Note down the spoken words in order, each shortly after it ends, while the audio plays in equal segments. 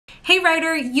Hey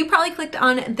writer, you probably clicked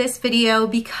on this video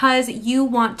because you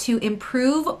want to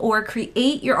improve or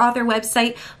create your author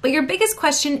website, but your biggest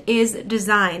question is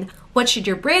design. What should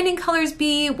your branding colors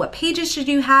be? What pages should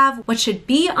you have? What should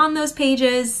be on those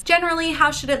pages? Generally,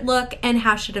 how should it look and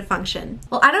how should it function?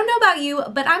 Well, I don't know about you,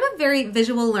 but I'm a very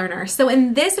visual learner. So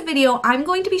in this video, I'm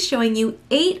going to be showing you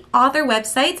 8 author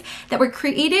websites that were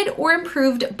created or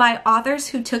improved by authors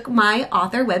who took my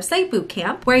author website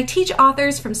bootcamp, where I teach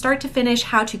authors from start to finish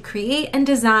how to create and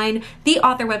design the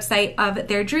author website of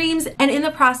their dreams, and in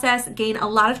the process, gain a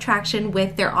lot of traction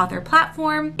with their author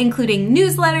platform, including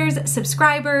newsletters,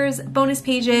 subscribers, bonus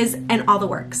pages, and all the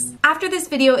works. After this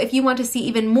video, if you want to see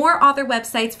even more author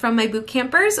websites from my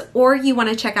bootcampers, or you want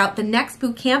to check out the next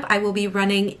bootcamp I will be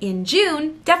running in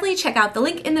June, definitely check out the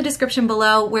link in the description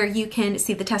below where you can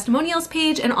see the testimonials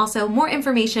page and also more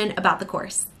information about the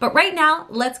course. But right now,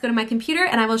 let's go to my computer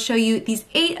and I will show you these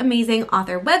 8 amazing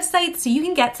author websites so you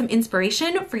can get some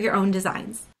inspiration for your own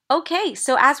designs. Okay,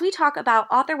 so as we talk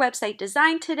about author website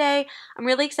design today, I'm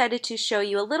really excited to show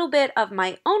you a little bit of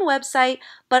my own website,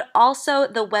 but also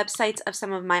the websites of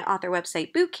some of my author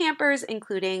website bootcampers,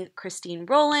 including Christine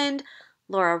Rowland,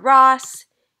 Laura Ross,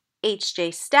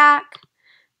 H.J. Stack,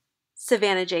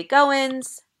 Savannah J.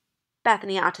 Goins,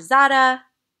 Bethany Atazada,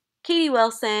 Katie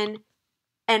Wilson,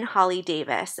 and Holly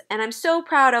Davis. And I'm so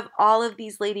proud of all of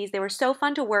these ladies. They were so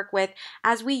fun to work with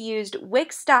as we used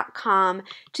Wix.com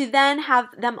to then have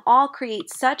them all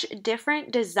create such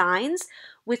different designs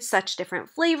with such different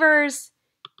flavors.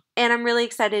 And I'm really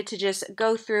excited to just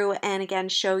go through and again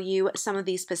show you some of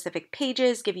these specific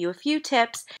pages, give you a few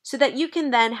tips so that you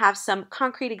can then have some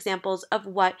concrete examples of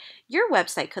what your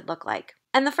website could look like.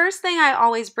 And the first thing I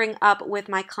always bring up with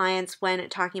my clients when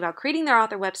talking about creating their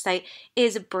author website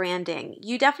is branding.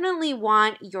 You definitely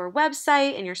want your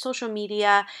website and your social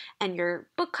media and your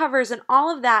book covers and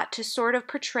all of that to sort of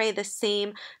portray the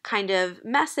same kind of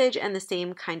message and the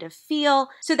same kind of feel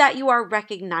so that you are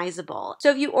recognizable.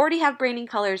 So if you already have branding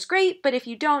colors, great, but if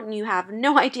you don't and you have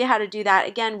no idea how to do that,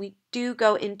 again, we do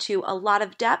go into a lot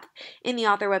of depth in the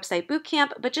author website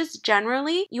bootcamp, but just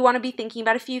generally, you want to be thinking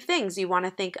about a few things. You want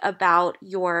to think about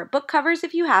your book covers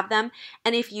if you have them,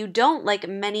 and if you don't, like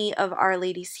many of our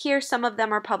ladies here, some of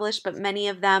them are published, but many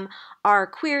of them are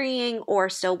querying or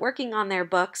still working on their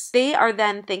books. They are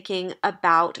then thinking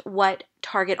about what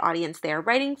target audience they are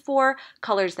writing for,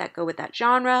 colors that go with that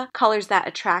genre, colors that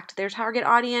attract their target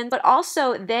audience, but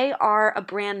also they are a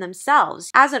brand themselves.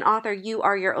 As an author, you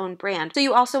are your own brand. So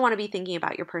you also want to be thinking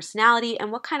about your personality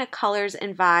and what kind of colors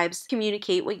and vibes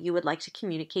communicate what you would like to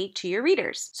communicate to your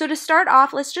readers. So to start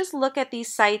off, let's just look at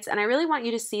these sites, and I really want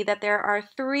you to see that there are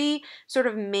 3 sort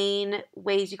of main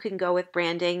ways you can go with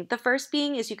branding. The first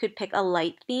being is you could pick a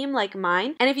light theme like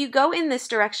mine, and if you go in this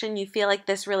direction, you feel like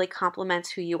this really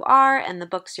complements who you are and the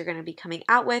books you're going to be coming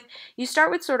out with. You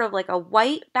start with sort of like a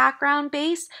white background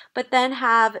base, but then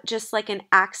have just like an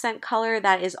accent color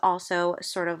that is also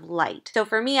sort of light. So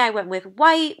for me, I went with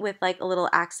white with like a little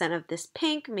accent of this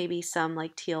pink, maybe some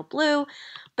like teal blue.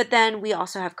 But then we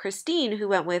also have Christine who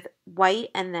went with white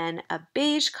and then a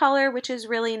beige color, which is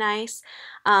really nice.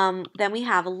 Then we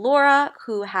have Laura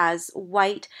who has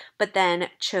white, but then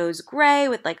chose gray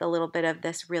with like a little bit of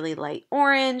this really light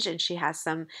orange, and she has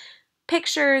some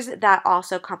pictures that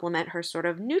also complement her sort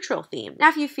of neutral theme. Now,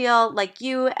 if you feel like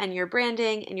you and your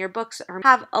branding and your books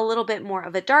have a little bit more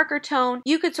of a darker tone,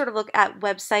 you could sort of look at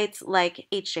websites like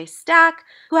H.J. Stack,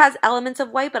 who has elements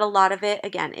of white, but a lot of it,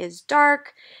 again, is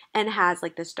dark and has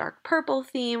like this dark purple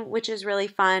theme, which is really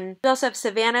fun. We also have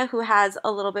Savannah, who has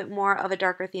a little bit more of a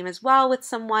darker theme as well with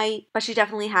some white, but she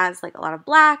definitely has like a lot of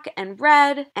black and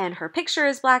red, and her picture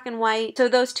is black and white. So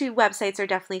those 2 websites are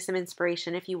definitely some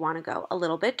inspiration if you want to go a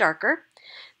little bit darker.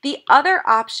 The other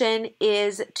option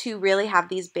is to really have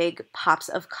these big pops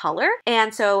of color.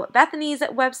 And so Bethany's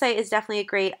website is definitely a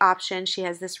great option. She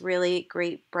has this really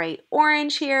great bright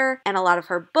orange here, and a lot of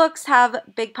her books have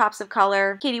big pops of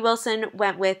color. Katie Wilson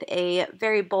went with a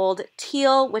very bold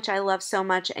teal, which I love so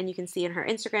much, and you can see in her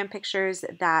Instagram pictures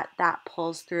that that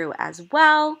pulls through as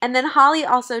well. And then Holly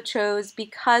also chose,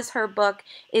 because her book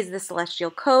is the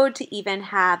Celestial Code, to even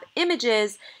have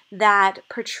images that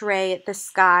portray the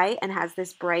sky and has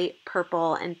this bright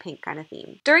purple and pink kind of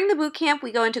theme. During the bootcamp,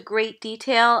 we go into great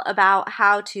detail about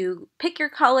how to pick your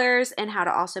colors and how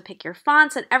to also pick your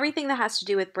fonts and everything that has to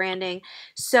do with branding.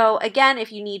 So again,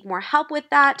 if you need more help with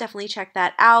that, definitely check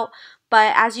that out.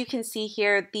 But as you can see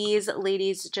here, these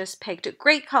ladies just picked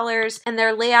great colors, and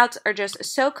their layouts are just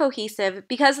so cohesive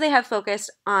because they have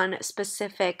focused on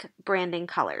specific branding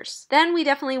colors. Then we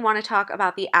definitely want to talk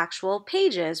about the actual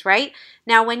pages, right?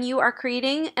 Now, when you are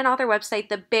creating an author website,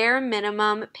 the bare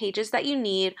minimum pages that you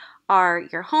need are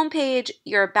your home page,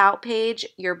 your about page,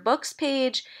 your books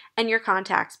page, and your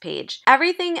contacts page.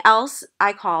 Everything else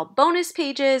I call bonus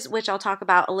pages, which I'll talk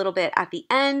about a little bit at the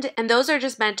end, and those are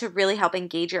just meant to really help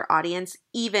engage your audience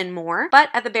even more. But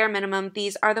at the bare minimum,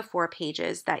 these are the 4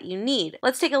 pages that you need.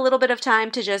 Let's take a little bit of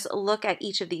time to just look at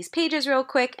each of these pages real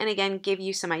quick and again give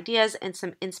you some ideas and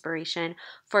some inspiration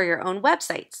for your own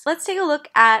websites. Let's take a look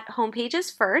at home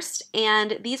pages first,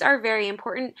 and these are very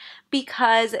important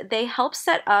because they help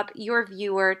set up your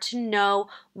viewer to know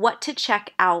what to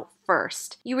check out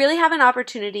first. You really have an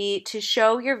opportunity to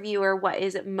show your viewer what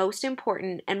is most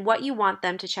important and what you want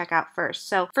them to check out first.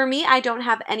 So for me, I don't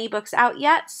have any books out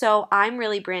yet, so I'm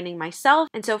really branding myself.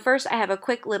 And so first I have a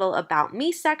quick little about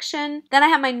me section. Then I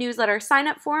have my newsletter sign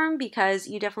up form because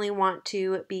you definitely want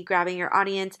to be grabbing your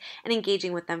audience and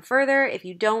engaging with them further. If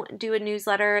you don't do a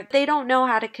newsletter, they don't know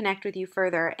how to connect with you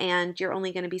further, and you're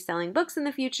only going to be selling books in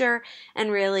the future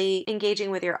and really engaging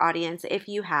with your audience if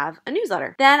you have a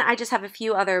newsletter. Then I just have a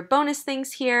few other bonus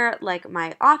things here, like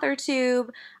my author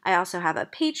tube. I also have a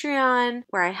Patreon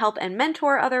where I help and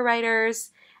mentor other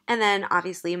writers. And then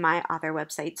obviously my author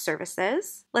website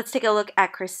services. Let's take a look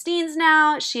at Christine's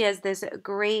now. She has this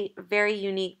great, very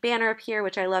unique banner up here,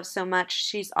 which I love so much.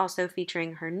 She's also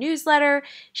featuring her newsletter.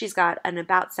 She's got an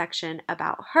about section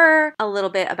about her, a little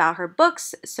bit about her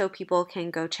books so people can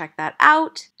go check that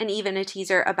out, and even a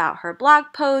teaser about her blog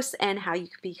posts and how you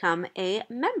can become a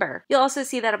member. You'll also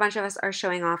see that a bunch of us are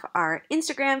showing off our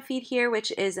Instagram feed here,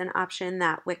 which is an option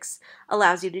that Wix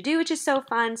allows you to do, which is so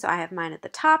fun. So I have mine at the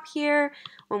top here.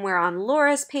 When we're on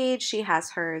Laura's page, she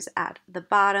has hers at the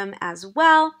bottom as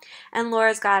well. And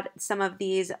Laura's got some of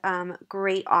these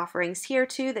great offerings here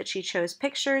too that she chose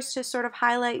pictures to sort of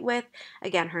highlight with.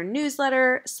 Again, her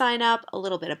newsletter, sign up, a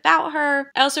little bit about her.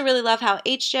 I also really love how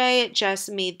HJ just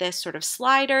made this sort of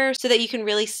slider so that you can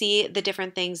really see the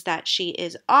different things that she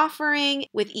is offering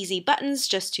with easy buttons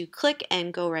just to click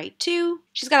and go right to.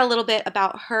 She's got a little bit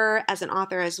about her as an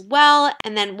author as well.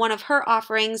 And then one of her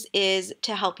offerings is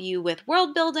to help you with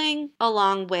world building,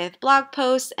 along with blog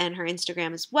posts and her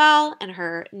Instagram as well, and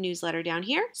her newsletter down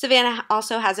here. Savannah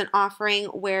also has an offering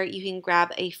where you can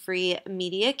grab a free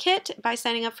media kit by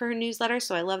signing up for her newsletter.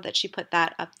 So I love that she put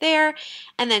that up there.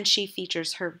 And then she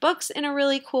features her books in a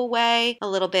really cool way, a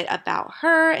little bit about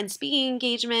her and speaking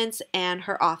engagements, and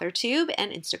her author tube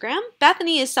and Instagram.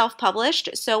 Bethany is self-published,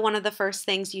 so one of the first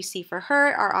things you see for her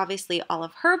are obviously all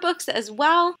of her books as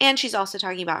well. And she's also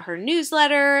talking about her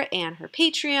newsletter and her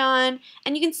Patreon.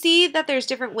 And you can see that there's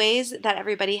different ways that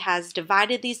everybody has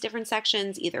divided these different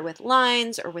sections, either with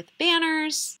lines or with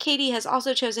banners. Katie has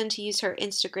also chosen to use her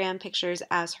Instagram pictures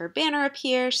as her banner up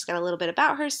here. She's got a little bit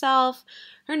about herself,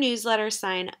 her newsletter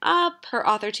sign up, her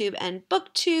author tube and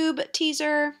booktube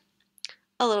teaser,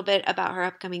 a little bit about her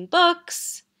upcoming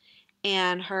books,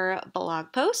 and her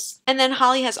blog posts. And then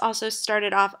Holly has also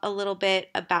started off a little bit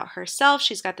about herself.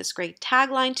 She's got this great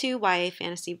tagline too, YA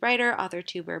fantasy writer, author,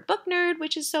 tuber, book nerd,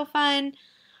 which is so fun.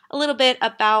 A little bit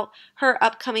about her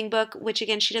upcoming book, which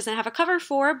again, she doesn't have a cover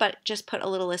for, but just put a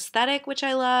little aesthetic, which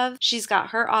I love. She's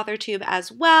got her author tube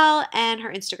as well, and her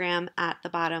Instagram at the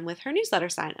bottom with her newsletter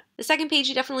sign up. The second page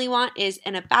you definitely want is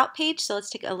an about page, so let's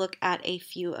take a look at a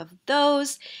few of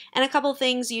those. And a couple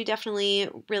things you definitely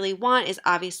really want is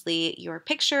obviously your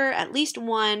picture, at least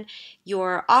one,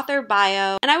 your author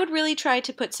bio, and I would really try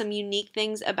to put some unique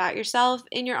things about yourself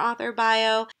in your author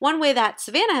bio. One way that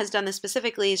Savannah has done this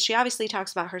specifically is she obviously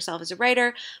talks about herself as a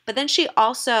writer, but then she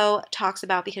also talks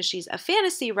about, because she's a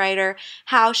fantasy writer,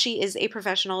 how she is a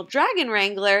professional dragon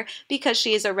wrangler because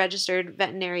she is a registered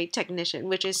veterinary technician,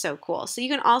 which is so cool. So you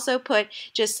can also put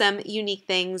just some unique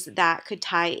things that could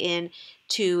tie in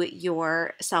to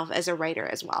yourself as a writer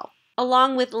as well,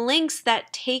 along with links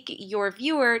that take your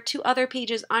viewer to other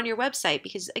pages on your website,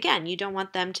 because again, you don't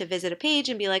want them to visit a page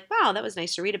and be like, wow, that was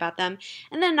nice to read about them,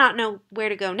 and then not know where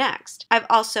to go next. I've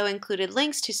also included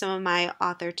links to some of my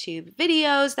AuthorTube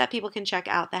videos that people can check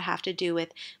out that have to do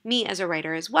with me as a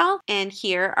writer as well, and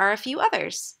here are a few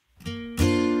others.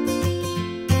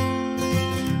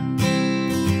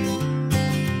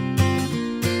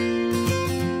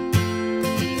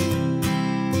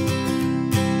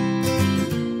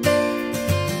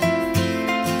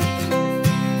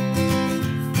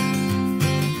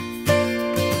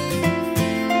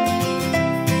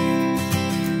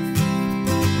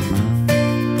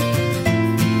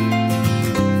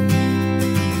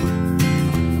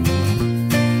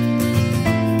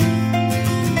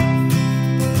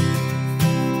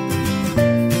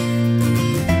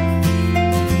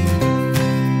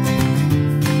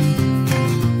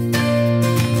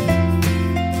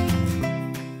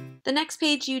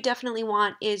 page you definitely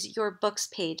want is your books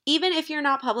page. Even if you're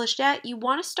not published yet, you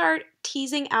want to start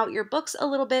teasing out your books a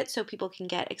little bit so people can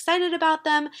get excited about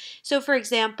them. So for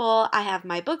example, I have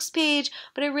my books page,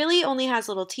 but it really only has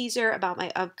a little teaser about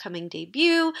my upcoming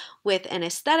debut with an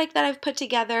aesthetic that I've put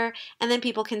together, and then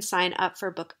people can sign up for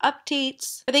book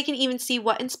updates, or they can even see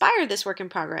what inspired this work in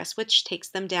progress, which takes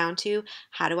them down to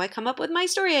how do I come up with my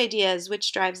story ideas,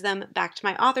 which drives them back to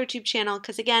my AuthorTube channel,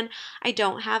 because again, I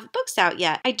don't have books out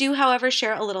yet. I do, however,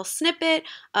 share a little snippet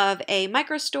of a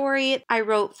microstory I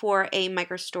wrote for a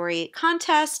microstory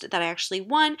contest that I actually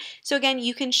won. So again,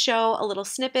 you can show a little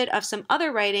snippet of some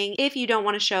other writing if you don't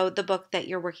want to show the book that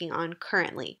you're working on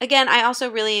currently. Again, I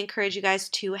also really encourage you guys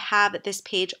to have this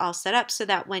page all set up so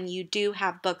that when you do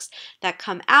have books that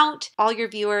come out, all your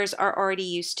viewers are already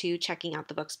used to checking out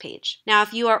the books page. Now,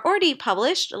 if you are already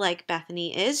published, like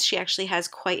Bethany is, she actually has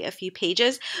quite a few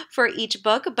pages for each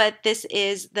book, but this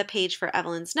is the page for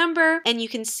Evelyn's Number, and you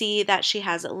can see that she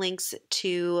has links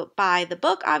to buy the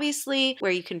book, obviously,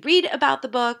 where you can read about the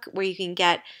book, where you can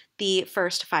get the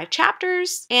first 5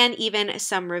 chapters, and even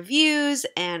some reviews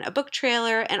and a book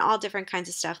trailer and all different kinds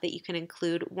of stuff that you can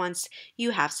include once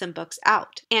you have some books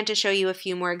out. And to show you a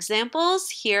few more examples,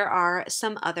 here are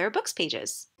some other books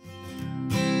pages.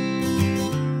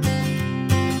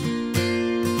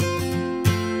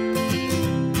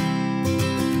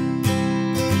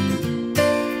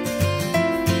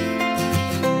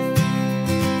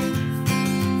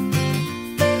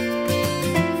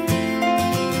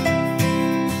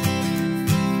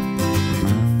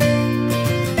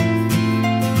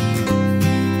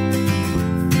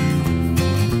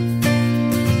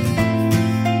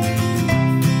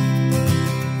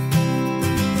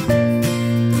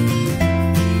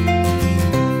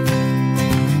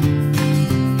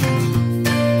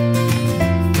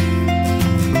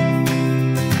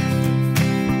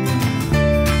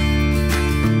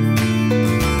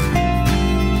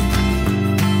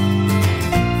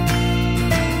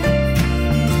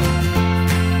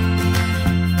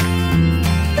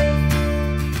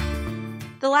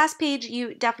 The last page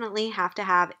you definitely have to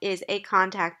have is a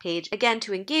contact page, again,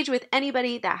 to engage with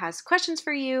anybody that has questions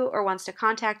for you or wants to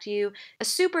contact you. A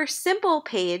super simple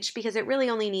page because it really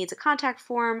only needs a contact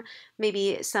form,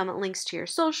 maybe some links to your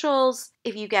socials.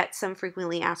 If you get some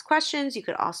frequently asked questions, you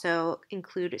could also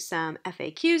include some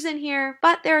FAQs in here.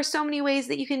 But there are so many ways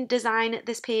that you can design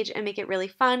this page and make it really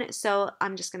fun, so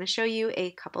I'm just going to show you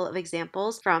a couple of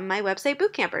examples from my website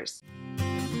Bootcampers.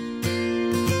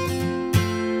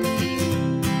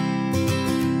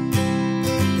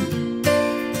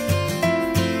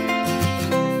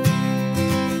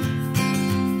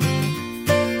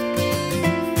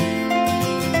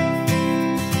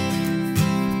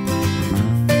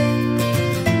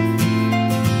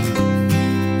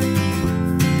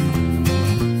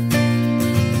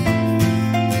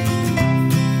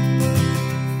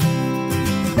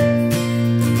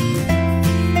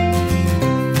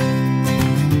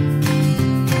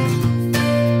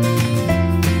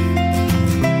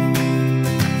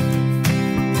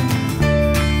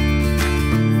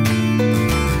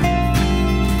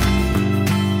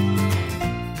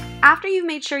 After you've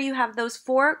made sure you have those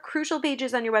 4 crucial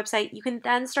pages on your website, you can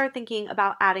then start thinking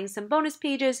about adding some bonus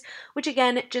pages, which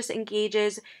again just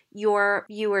engages your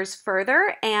viewers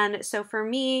further. And so for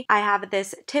me, I have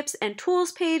this tips and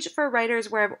tools page for writers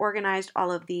where I've organized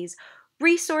all of these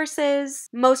resources.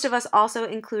 Most of us also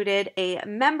included a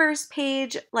members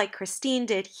page like Christine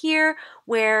did here,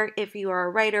 where if you are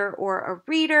a writer or a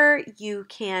reader, you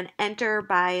can enter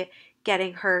by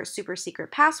getting her super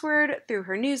secret password through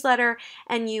her newsletter,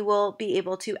 and you will be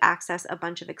able to access a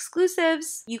bunch of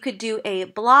exclusives. You could do a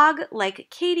blog like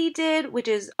Katie did, which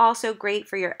is also great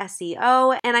for your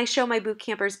SEO. And I show my boot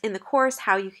campers in the course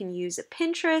how you can use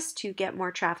Pinterest to get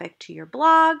more traffic to your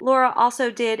blog. Laura also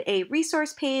did a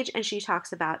resource page, and she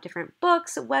talks about different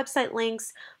books, website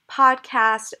links,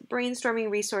 podcast,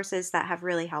 brainstorming resources that have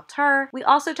really helped her. We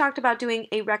also talked about doing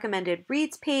a recommended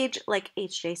reads page like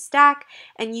HJ Stack,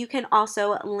 and you can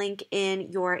also link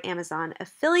in your Amazon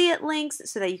affiliate links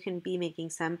so that you can be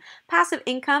making some passive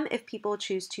income if people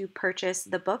choose to purchase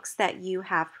the books that you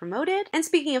have promoted. And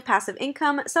speaking of passive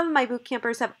income, some of my boot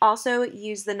campers have also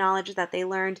used the knowledge that they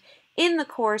learned in the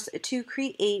course to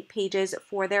create pages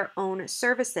for their own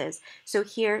services. So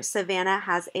here, Savannah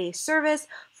has a service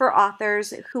for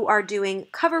authors who are doing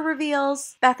cover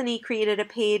reveals. Bethany created a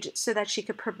page so that she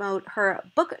could promote her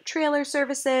book trailer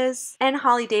services. And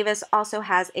Holly Davis also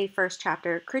has a first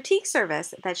chapter critique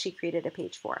service that she created a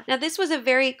page for. Now, this was a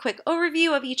very quick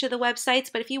overview of each of the websites,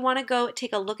 but if you want to go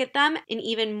take a look at them in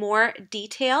even more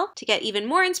detail to get even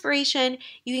more inspiration,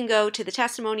 you can go to the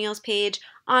testimonials page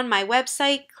on my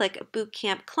website, click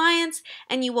Bootcamp Clients,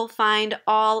 and you will find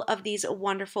all of these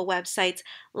wonderful websites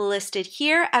listed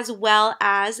here, as well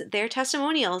as their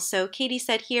testimonials. So Katie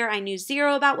said here, I knew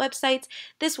zero about websites.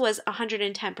 This was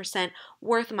 110%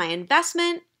 worth my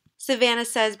investment. Savannah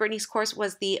says Brittany's course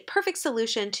was the perfect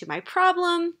solution to my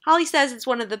problem. Holly says it's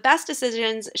one of the best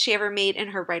decisions she ever made in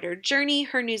her writer journey.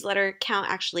 Her newsletter count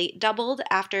actually doubled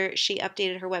after she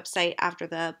updated her website after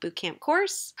the bootcamp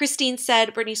course. Christine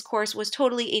said Brittany's course was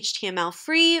totally HTML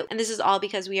free, and this is all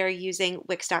because we are using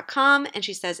Wix.com, and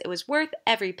she says it was worth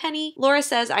every penny. Laura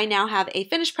says I now have a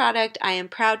finished product I am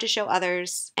proud to show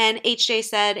others. And HJ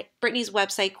said Brittany's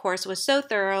website course was so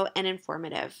thorough and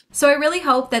informative. So I really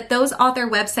hope that those author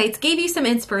websites gave you some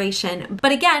inspiration.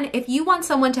 But again, if you want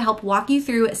someone to help walk you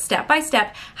through step by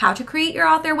step how to create your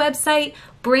author website,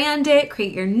 brand it,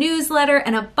 create your newsletter,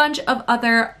 and a bunch of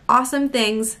other awesome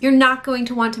things, you're not going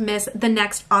to want to miss the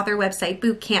next author website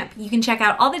bootcamp. You can check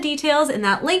out all the details in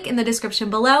that link in the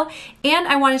description below. And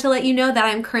I wanted to let you know that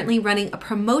I'm currently running a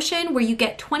promotion where you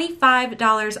get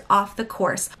 $25 off the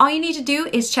course. All you need to do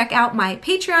is check out my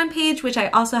Patreon page, which I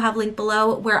also have linked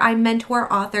below, where I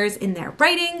mentor authors in their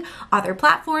writing, author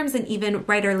platforms, and even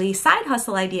writerly side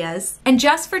hustle ideas. And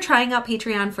just for trying out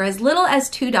Patreon for as little as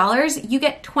 $2, you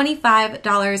get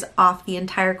 $25 off the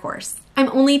entire course. I'm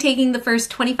only taking the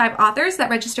first 25 authors that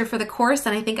register for the course,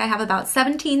 and I think I have about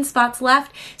 17 spots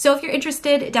left. So if you're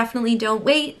interested, definitely don't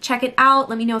wait. Check it out.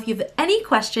 Let me know if you have any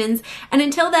questions. And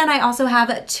until then, I also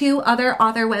have 2 other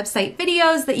author website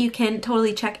videos that you can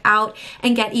totally check out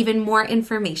and get even more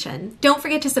information. Don't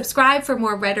forget to subscribe for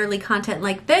more writerly content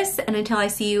like this. And until I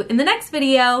see you in the next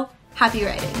video, happy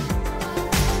writing.